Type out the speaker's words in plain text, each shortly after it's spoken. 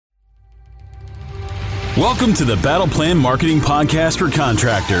Welcome to the Battle Plan Marketing Podcast for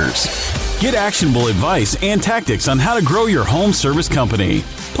contractors. Get actionable advice and tactics on how to grow your home service company.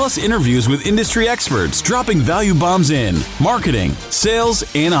 Plus interviews with industry experts dropping value bombs in marketing, sales,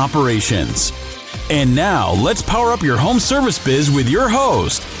 and operations. And now let's power up your home service biz with your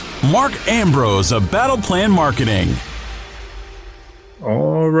host, Mark Ambrose of Battle Plan Marketing.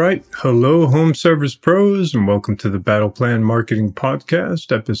 All right. Hello, home service pros, and welcome to the Battle Plan Marketing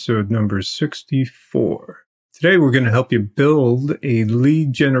Podcast, episode number 64. Today, we're going to help you build a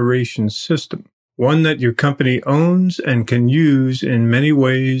lead generation system, one that your company owns and can use in many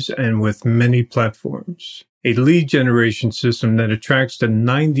ways and with many platforms. A lead generation system that attracts the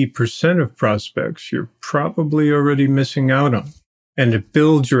 90% of prospects you're probably already missing out on. And it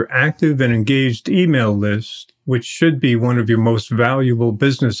builds your active and engaged email list, which should be one of your most valuable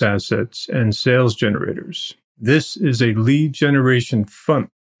business assets and sales generators. This is a lead generation funnel,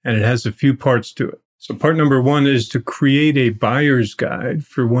 and it has a few parts to it. So part number one is to create a buyer's guide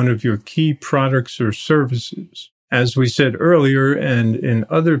for one of your key products or services. As we said earlier and in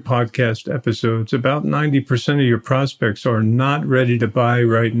other podcast episodes, about 90% of your prospects are not ready to buy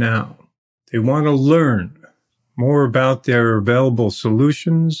right now. They want to learn more about their available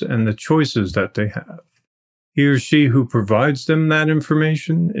solutions and the choices that they have. He or she who provides them that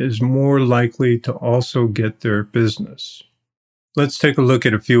information is more likely to also get their business. Let's take a look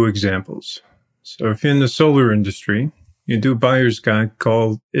at a few examples. So if you're in the solar industry, you do a buyer's guide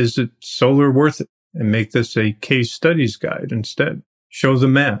called Is It Solar Worth It? And make this a case studies guide instead. Show the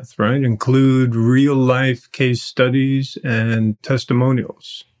math, right? Include real life case studies and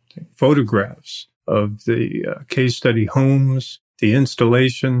testimonials, photographs of the case study homes, the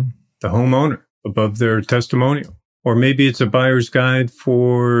installation, the homeowner above their testimonial. Or maybe it's a buyer's guide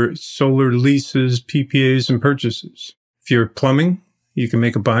for solar leases, PPAs, and purchases. If you're plumbing, you can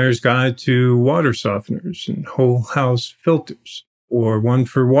make a buyer's guide to water softeners and whole house filters, or one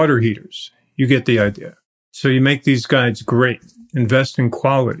for water heaters. You get the idea. So you make these guides great. Invest in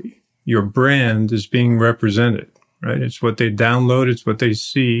quality. Your brand is being represented, right? It's what they download. It's what they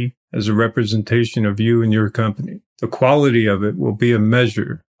see as a representation of you and your company. The quality of it will be a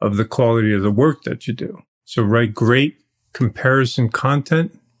measure of the quality of the work that you do. So write great comparison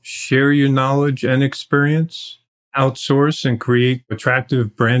content, share your knowledge and experience, outsource and create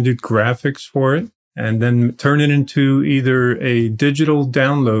attractive branded graphics for it, and then turn it into either a digital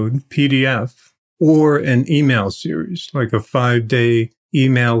download PDF or an email series, like a 5-day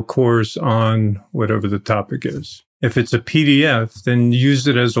email course on whatever the topic is. If it's a PDF, then use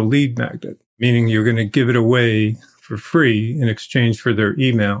it as a lead magnet, meaning you're going to give it away for free in exchange for their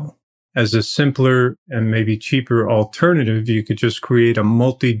email. As a simpler and maybe cheaper alternative, you could just create a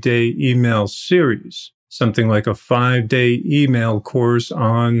multi-day email series, something like a 5-day email course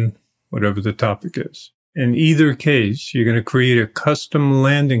on whatever the topic is. In either case, you're going to create a custom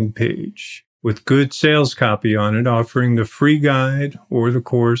landing page with good sales copy on it, offering the free guide or the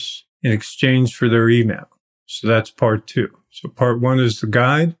course in exchange for their email. So that's part two. So part one is the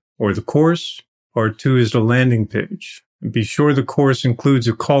guide or the course. Part two is the landing page. And be sure the course includes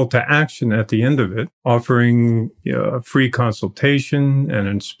a call to action at the end of it, offering a free consultation, an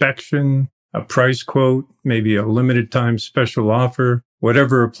inspection, a price quote, maybe a limited time special offer,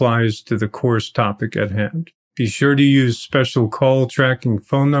 whatever applies to the course topic at hand. Be sure to use special call tracking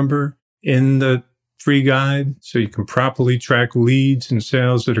phone number in the free guide so you can properly track leads and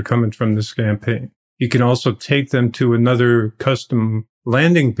sales that are coming from this campaign. You can also take them to another custom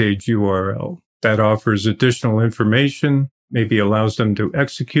landing page URL that offers additional information, maybe allows them to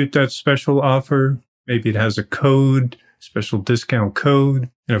execute that special offer. Maybe it has a code, special discount code.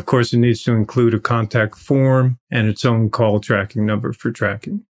 And of course, it needs to include a contact form and its own call tracking number for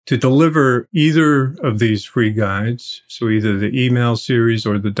tracking. To deliver either of these free guides, so either the email series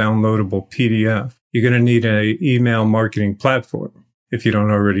or the downloadable PDF, you're going to need an email marketing platform if you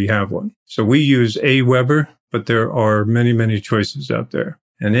don't already have one. So we use Aweber, but there are many, many choices out there.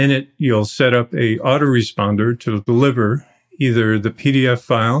 And in it, you'll set up a autoresponder to deliver either the PDF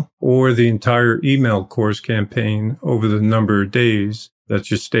file or the entire email course campaign over the number of days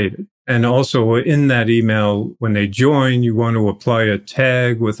that you stated. And also in that email, when they join, you want to apply a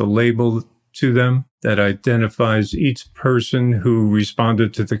tag with a label to them that identifies each person who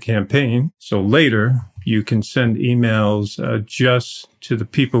responded to the campaign. So later, you can send emails just to the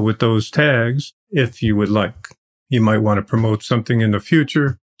people with those tags if you would like. You might want to promote something in the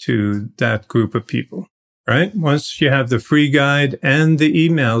future to that group of people, right? Once you have the free guide and the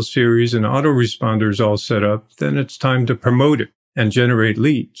email series and autoresponders all set up, then it's time to promote it and generate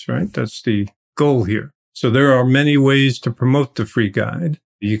leads, right? That's the goal here. So there are many ways to promote the free guide.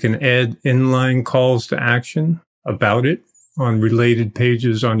 You can add inline calls to action about it on related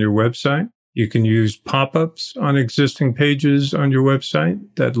pages on your website. You can use pop-ups on existing pages on your website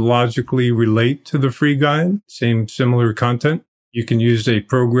that logically relate to the free guide, similar content. You can use a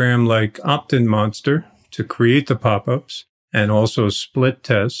program like Opt-in Monster to create the pop-ups and also split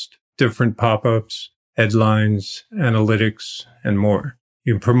test different pop-ups, headlines, analytics, and more.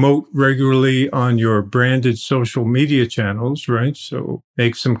 You can promote regularly on your branded social media channels, right? So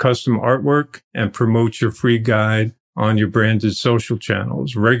make some custom artwork and promote your free guide on your branded social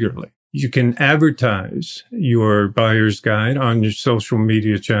channels regularly. You can advertise your buyer's guide on your social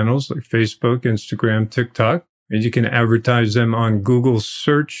media channels like Facebook, Instagram, TikTok, and you can advertise them on Google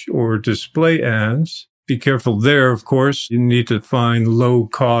search or display ads. Be careful there, of course. You need to find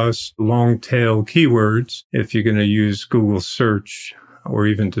low-cost, long-tail keywords if you're going to use Google search or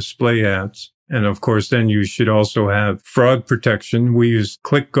even display ads. And of course, then you should also have fraud protection. We use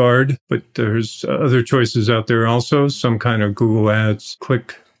ClickGuard, but there's other choices out there also, some kind of Google Ads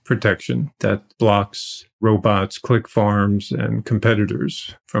click protection that blocks robots, click farms, and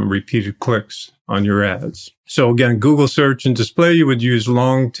competitors from repeated clicks on your ads. So again, Google search and display, you would use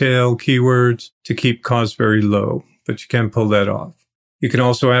long tail keywords to keep costs very low, but you can pull that off. You can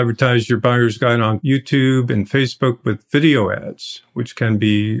also advertise your buyer's guide on YouTube and Facebook with video ads, which can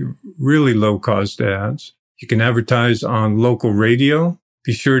be really low cost ads. You can advertise on local radio.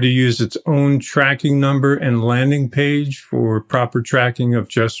 Be sure to use its own tracking number and landing page for proper tracking of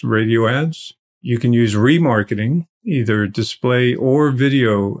just radio ads. You can use remarketing, either display or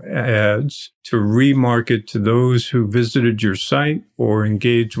video ads, to remarket to those who visited your site or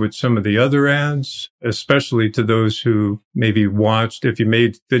engaged with some of the other ads, especially to those who maybe watched. If you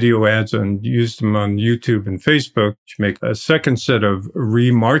made video ads and used them on YouTube and Facebook, you make a second set of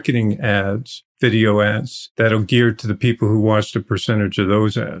remarketing ads, video ads, that'll gear to the people who watched a percentage of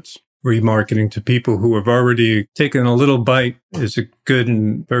those ads. Remarketing to people who have already taken a little bite is a good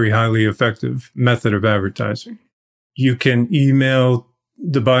and very highly effective method of advertising. You can email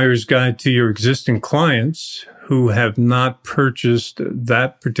the buyer's guide to your existing clients who have not purchased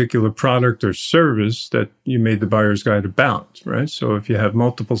that particular product or service that you made the buyer's guide about, right? So if you have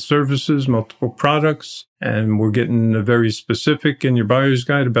multiple services, multiple products, and we're getting very specific in your buyer's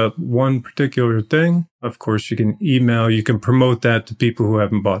guide about one particular thing, of course, you can promote that to people who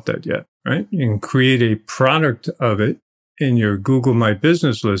haven't bought that yet, right? You can create a product of it in your Google My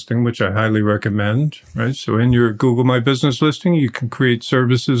Business listing, which I highly recommend, right? So in your Google My Business listing, you can create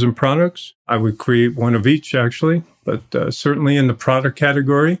services and products. I would create one of each, actually, but certainly in the product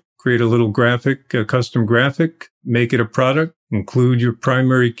category, create a little graphic, a custom graphic, make it a product, include your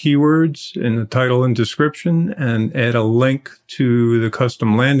primary keywords in the title and description, and add a link to the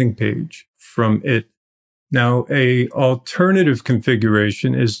custom landing page from it. Now, a alternative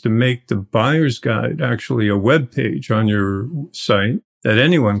configuration is to make the buyer's guide actually a web page on your site that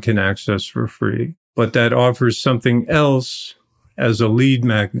anyone can access for free, but that offers something else as a lead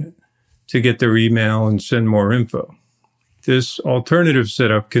magnet to get their email and send more info. This alternative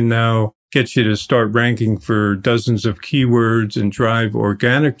setup can now get you to start ranking for dozens of keywords and drive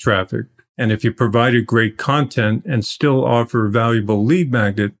organic traffic. And if you provided great content and still offer a valuable lead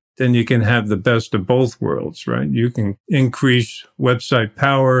magnet, then you can have the best of both worlds, right? You can increase website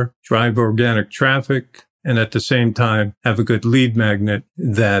power, drive organic traffic, and at the same time, have a good lead magnet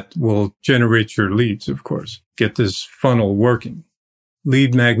that will generate your leads, of course. Get this funnel working.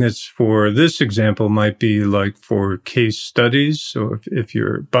 Lead magnets for this example might be like for case studies. So if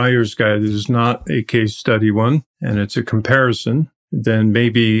your buyer's guide is not a case study one and it's a comparison, then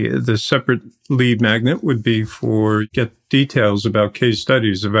maybe the separate lead magnet would be for get details about case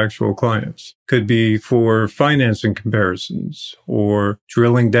studies of actual clients. Could be for financing comparisons or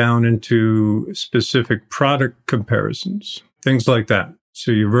drilling down into specific product comparisons, things like that.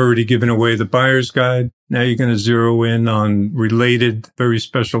 So you've already given away the buyer's guide. Now you're going to zero in on related, very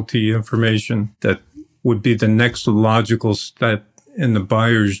specialty information that would be the next logical step in the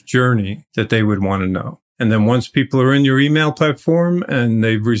buyer's journey that they would want to know. And then once people are in your email platform and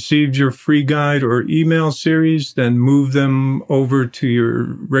they've received your free guide or email series, then move them over to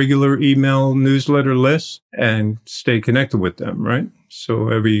your regular email newsletter list and stay connected with them, right? So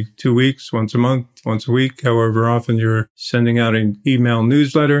every 2 weeks, once a month, once a week, however often you're sending out an email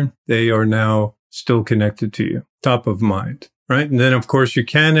newsletter, they are now still connected to you, top of mind. Right. And then, of course, you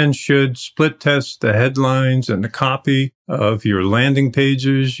can and should split test the headlines and the copy of your landing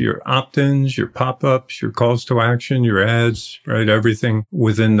pages, your opt-ins, your pop-ups, your calls to action, your ads, right? Everything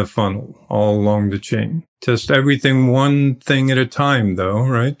within the funnel, all along the chain. Test everything one thing at a time, though,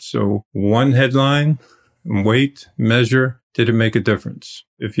 right? So one headline, and wait, measure, Did it make a difference?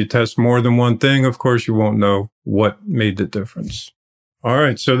 If you test more than one thing, of course, you won't know what made the difference. All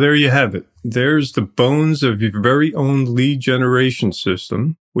right, so there you have it. There's the bones of your very own lead generation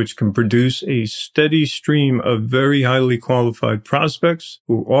system, which can produce a steady stream of very highly qualified prospects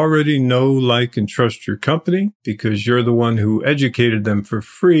who already know, like, and trust your company because you're the one who educated them for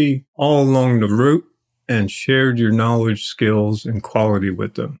free all along the route and shared your knowledge, skills, and quality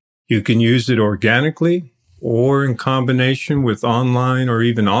with them. You can use it organically or in combination with online or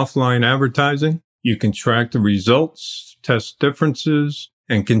even offline advertising. You can track the results, test differences,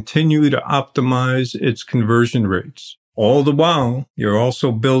 and continue to optimize its conversion rates. All the while, you're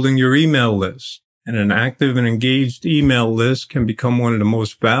also building your email list, and an active and engaged email list can become one of the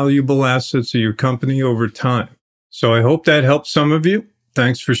most valuable assets of your company over time. So I hope that helped some of you.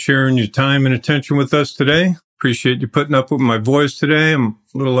 Thanks for sharing your time and attention with us today. Appreciate you putting up with my voice today. I'm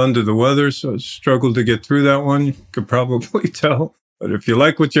a little under the weather, so I struggled to get through that one. You could probably tell. But if you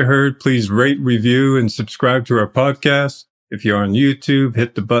like what you heard, please rate, review, and subscribe to our podcast. If you're on YouTube,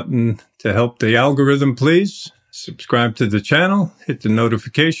 hit the button to help the algorithm, please. Subscribe to the channel. Hit the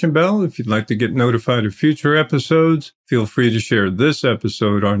notification bell if you'd like to get notified of future episodes. Feel free to share this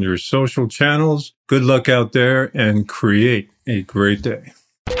episode on your social channels. Good luck out there and create a great day.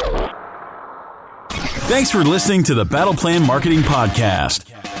 Thanks for listening to the Battle Plan Marketing Podcast.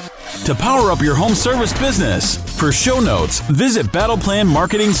 To power up your home service business, for show notes, visit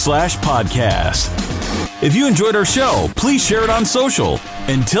battleplanmarketing.com/podcast. If you enjoyed our show, please share it on social.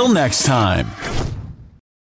 Until next time.